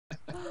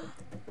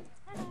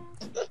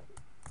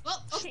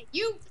Okay,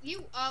 you,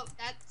 oh,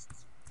 that's,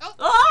 oh.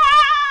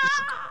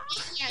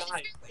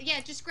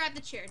 Yeah, just grab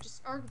the chair,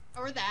 just, or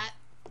that,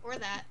 or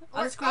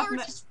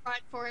just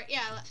run for it,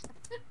 yeah.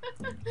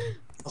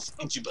 I'll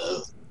find you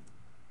both,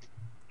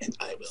 and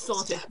I will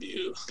stab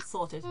you.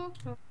 Sorted.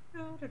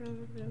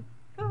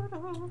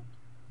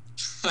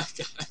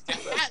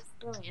 That's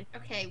brilliant.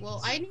 Okay,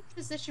 well, I need to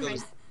position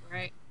myself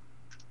right.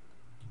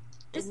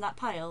 In that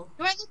pile.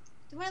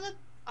 Do I look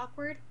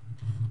awkward?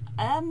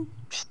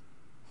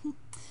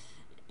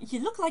 You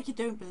look like you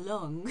don't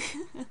belong.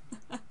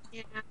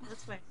 Yeah,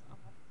 that's what I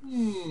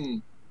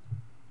thought.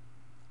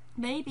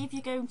 Maybe if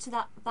you go into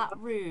that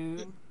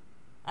room,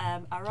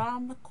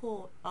 around the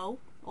corner. Oh,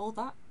 all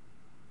that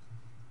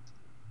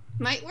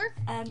might work.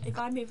 If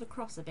I move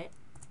across a bit.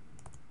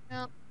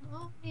 Oh,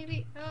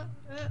 maybe.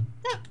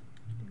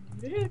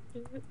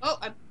 Oh,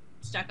 I'm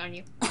stuck on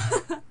you.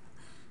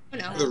 Oh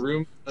no. The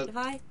room. If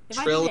I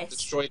do this,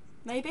 destroyed.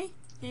 maybe.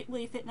 Will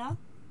you fit now?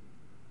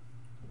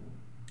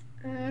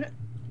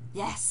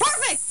 Yes.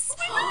 Perfect.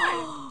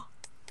 Oh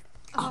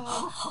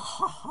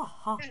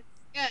my god.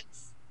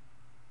 Yes.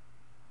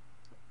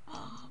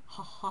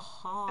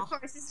 Of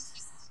course, this is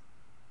just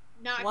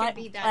not gonna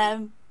be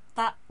that.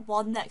 That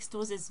one next to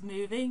us is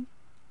moving.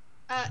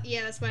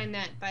 Yeah, that's what I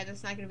meant by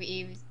that's not gonna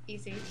be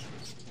easy.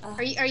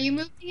 Are you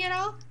moving at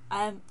all?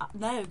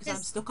 No, because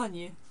I'm stuck on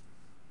you.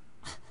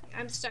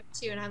 I'm stuck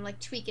too, and I'm like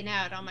tweaking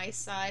out on my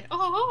side.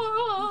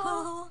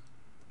 Oh.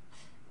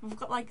 We've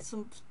got like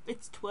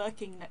it's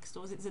twerking next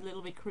to us. It's a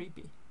little bit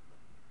creepy.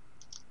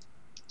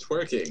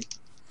 Twerking.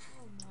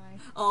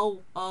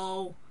 Oh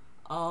my.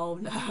 Oh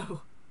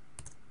no.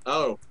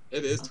 Oh,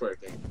 it is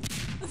twerking.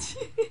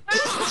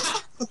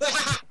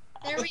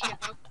 There we go.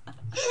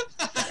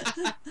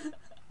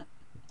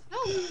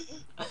 Oh.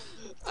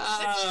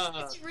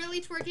 Is it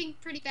really twerking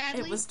pretty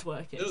badly? It was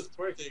twerking. It was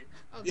twerking.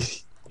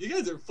 Okay. You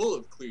guys are full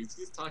of clues.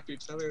 You just talk to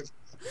each other.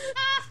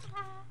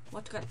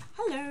 What?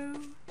 Hello.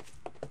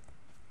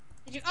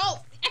 Did you?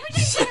 Oh,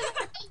 every time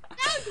you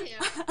found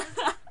him.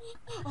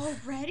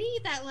 Already?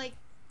 That like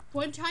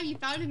one time you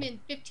found him in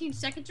 15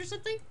 seconds or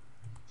something?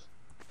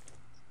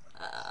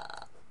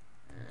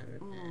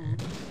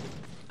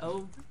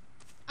 Oh.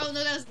 Oh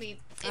no, that was me.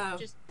 It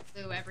just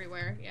flew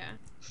everywhere. Yeah.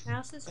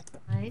 Mouse is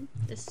fine.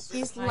 This is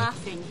He's fine.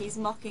 laughing. He's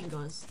mocking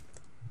us.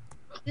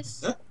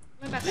 This. What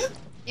about that?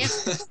 Yep.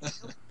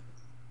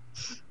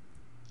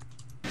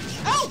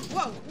 Oh!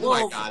 Whoa!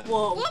 Oh my god.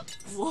 Whoa! Whoops.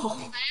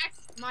 Whoa!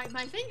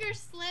 My finger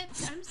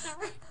slipped. I'm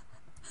sorry.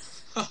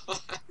 That's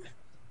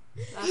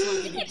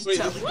what you need to Wait,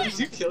 tell did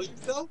you kill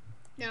yourself?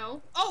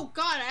 No. Oh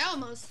god, I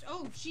almost.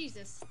 Oh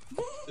Jesus.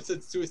 It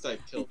said suicide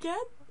kill. Again?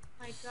 Oh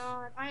my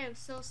god, I am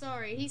so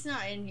sorry. He's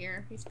not in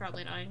here. He's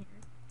probably not in here.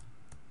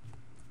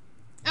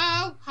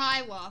 Oh,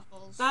 hi,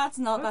 Waffles.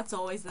 That's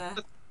always there.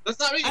 That's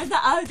not me!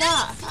 Oh,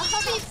 that! Oh,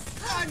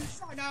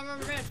 no, no,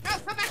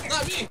 come back here! It's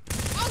not me!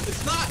 Oh,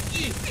 it's not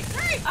me!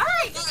 Hurry!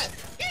 Hurry!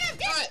 Get him!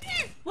 Get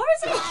him! Where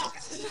is it?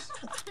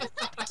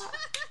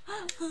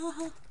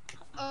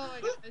 Oh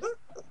my gosh.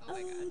 Oh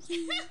my gosh.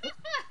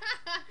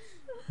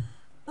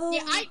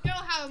 Yeah, I know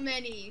how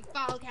many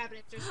file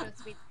cabinets are supposed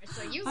to be there,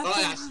 so you... Oh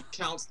yeah, she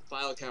counts the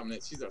file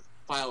cabinet. She's a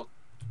file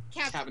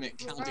cabinet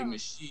counting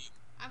machine.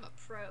 I'm a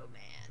pro,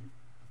 man.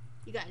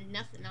 You got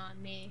nothing on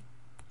me.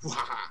 Wah!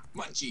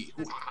 Munchie!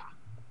 Wah!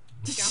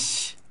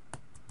 Jump.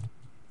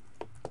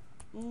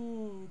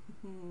 No,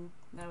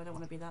 I don't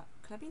want to be that.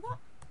 Can I be that?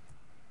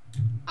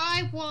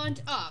 I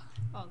want up.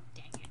 Oh,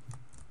 dang it.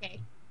 Okay.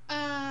 No,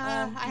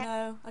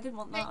 I didn't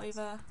want that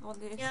either. I want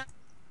this. Yeah,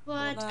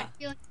 but I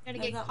feel like I'm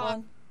gonna get that caught.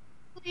 one.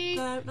 Please.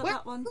 No, not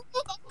that one.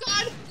 Oh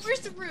God, where's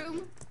the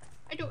room?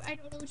 I don't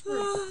know which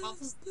room. I'll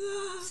just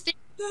stay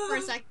for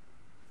a second.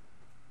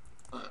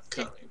 I'm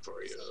coming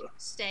for you.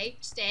 Stay.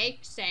 Shit.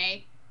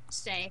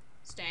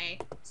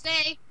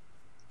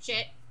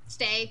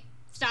 Stay.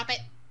 Stop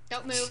it.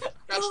 Don't move.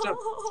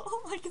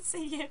 Oh, I can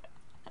see you.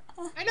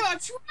 I know, I'm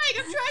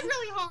trying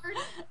really hard.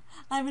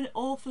 I'm an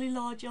awfully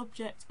large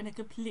object in a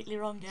completely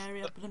wrong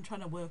area, but I'm trying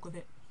to work with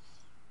it.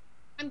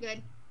 I'm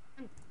good.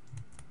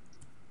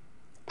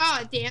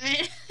 Oh, damn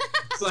it.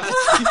 Slash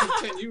team,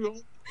 can you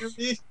all hear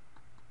me?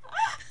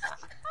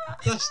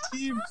 Slash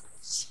team.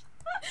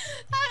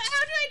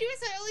 How do I do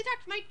this? I only talk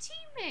to my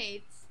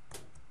teammates.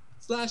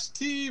 Slash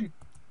team.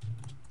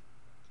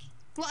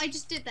 Well, I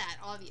just did that,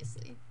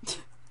 obviously.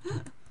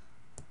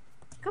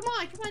 Come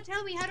on,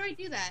 tell me, how do I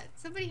do that?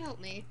 Somebody help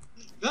me.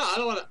 No, I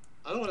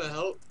don't wanna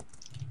help.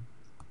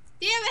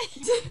 Damn it!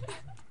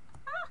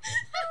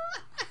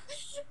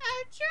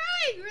 I'm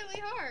trying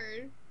really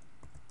hard.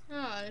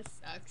 Oh, this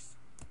sucks.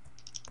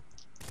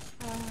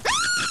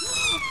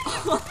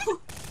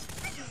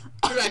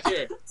 Come back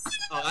here.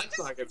 Oh, that's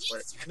not gonna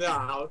work.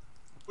 No.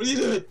 What are you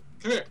doing?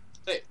 Come here.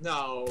 Hey,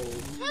 no.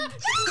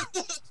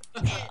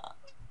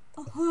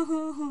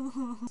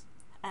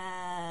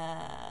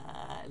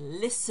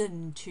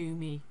 Listen to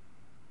me.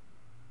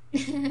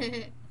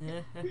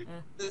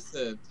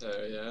 Listen to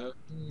you.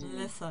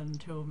 Listen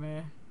to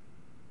me.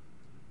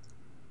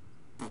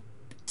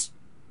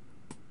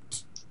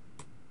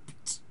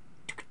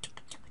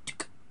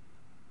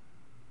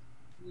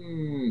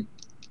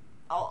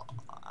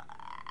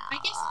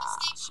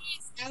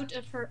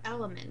 her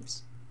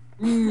element.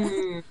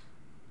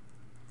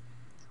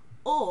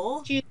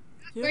 Or She,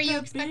 you where you can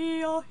expect?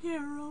 be a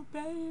hero,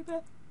 baby.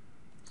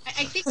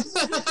 I think.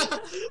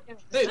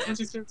 Hey, don't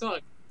you start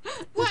talking.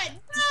 What?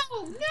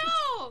 No,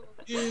 no.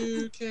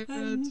 You can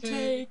And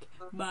take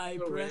my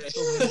away. breath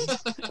away.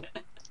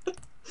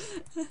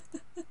 Where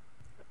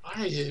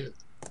are you?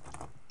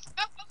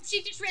 Oh,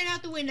 she just ran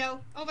out the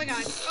window. Oh my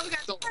god. Oh my god.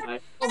 Don't lie.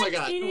 Oh my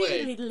god, no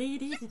way.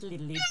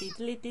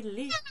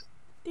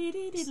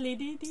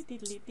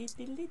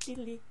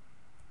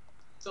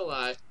 Don't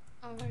lie.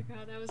 Oh my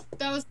god,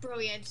 that was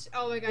brilliant.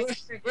 Oh my god,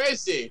 Where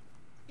is she?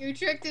 you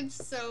tricked him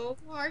so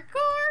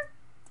hardcore.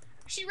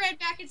 She ran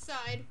back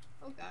inside.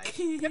 Oh god.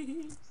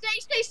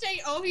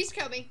 Stay. Oh, he's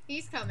coming.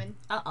 He's coming.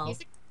 Uh-oh.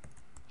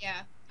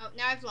 Yeah. Oh,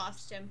 now I've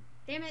lost him.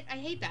 Damn it, I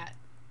hate that.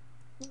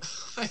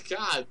 Oh my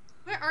god.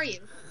 Where are you?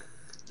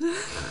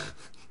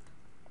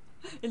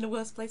 In the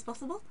worst place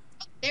possible?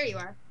 There you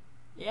are.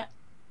 Yep.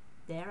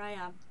 There I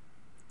am.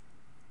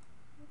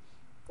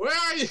 Where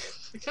are you?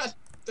 I got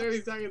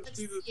 30 seconds. Let's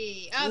Jesus.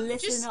 see.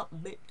 Listen Just up,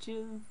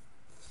 bitches.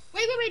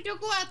 wait, don't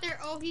go out there.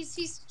 Oh, he's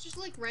just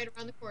like right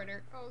around the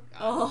corner. Oh god.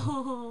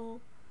 Oh.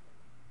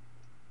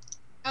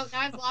 Oh,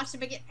 now I've lost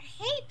him again. I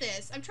hate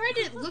this. I'm trying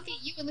to look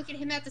at you and look at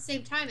him at the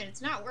same time, and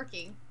it's not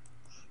working.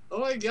 Oh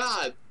my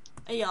god.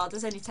 Yeah,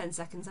 there's only 10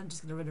 seconds. I'm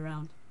just gonna run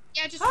around.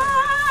 Yeah, just.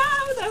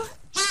 Oh, no.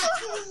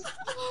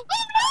 Oh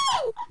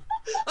no!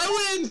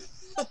 I win!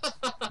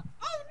 Oh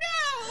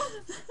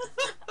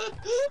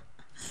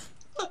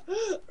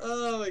no!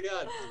 Oh my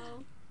god.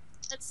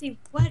 Let's see,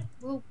 what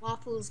will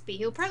Waffles be?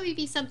 He'll probably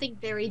be something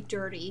very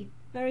dirty.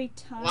 Very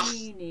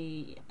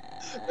tiny.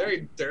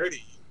 Very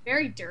dirty.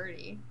 Very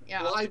dirty.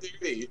 Yeah. Why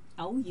dirty?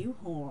 Oh, you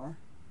whore.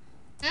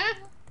 Huh?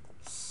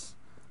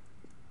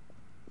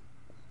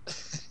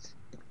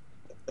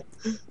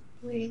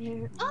 Where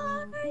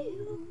are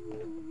you?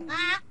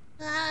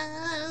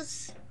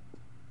 Waffles.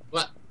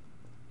 What?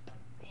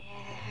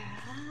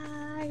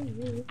 Where are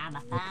you? I'ma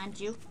find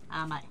you,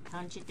 I'ma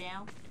hunt you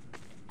down,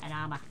 and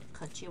I'ma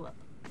cut you up.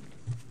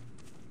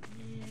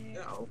 Where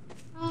No.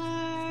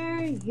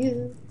 are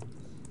you?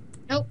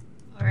 Nope.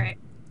 Alright.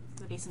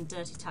 There'll be some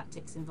dirty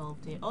tactics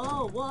involved here.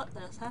 Oh, what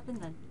has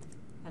happened then?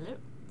 Hello?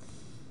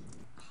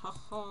 Ha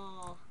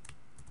ha.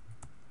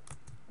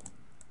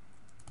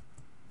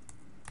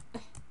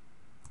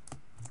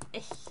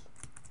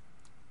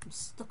 I'm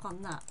stuck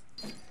on that.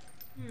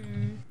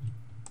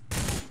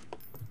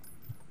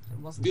 It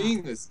wasn't Being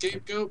that. the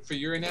scapegoat for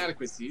your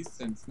inadequacies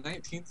since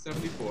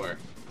 1974.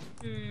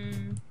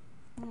 Hmm.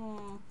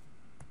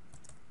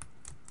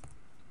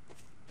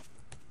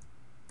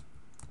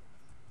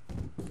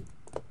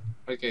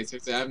 Okay,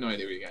 seriously, I have no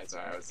idea where you guys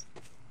are. I was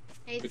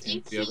I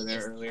pretending think to be over there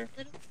is earlier. a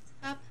little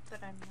up, but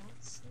I'm not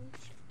so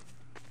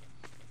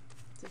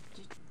sure.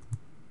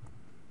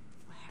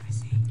 Where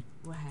is he?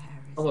 Where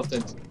is Almost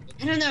in.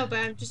 I don't know, but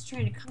I'm just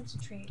trying to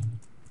concentrate.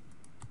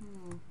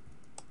 Hmm.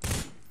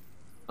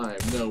 I am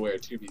nowhere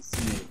to be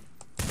seen.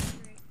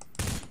 Right.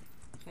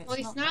 Okay, Well,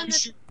 it's he's not in the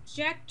Shoot.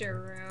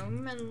 projector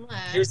room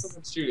unless. Here's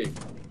someone shooting.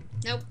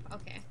 Nope.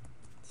 Okay.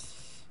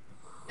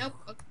 Nope.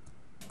 Okay.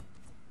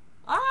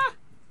 Ah!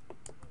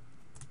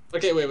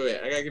 Okay, wait.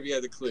 I gotta give you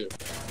guys a clue.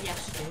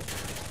 Yes, you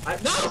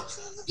do. No!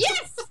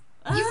 Yes!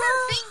 Ah! You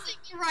were facing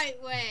the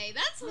right way.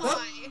 That's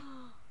why.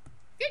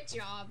 Good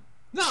job.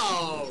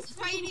 No! This is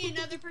why you need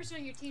another person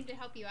on your team to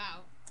help you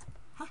out.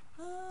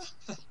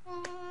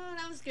 Oh,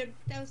 that was good.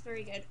 That was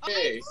very good. Oh,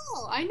 Hey.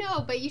 I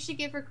know, but you should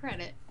give her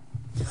credit.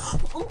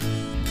 Oh!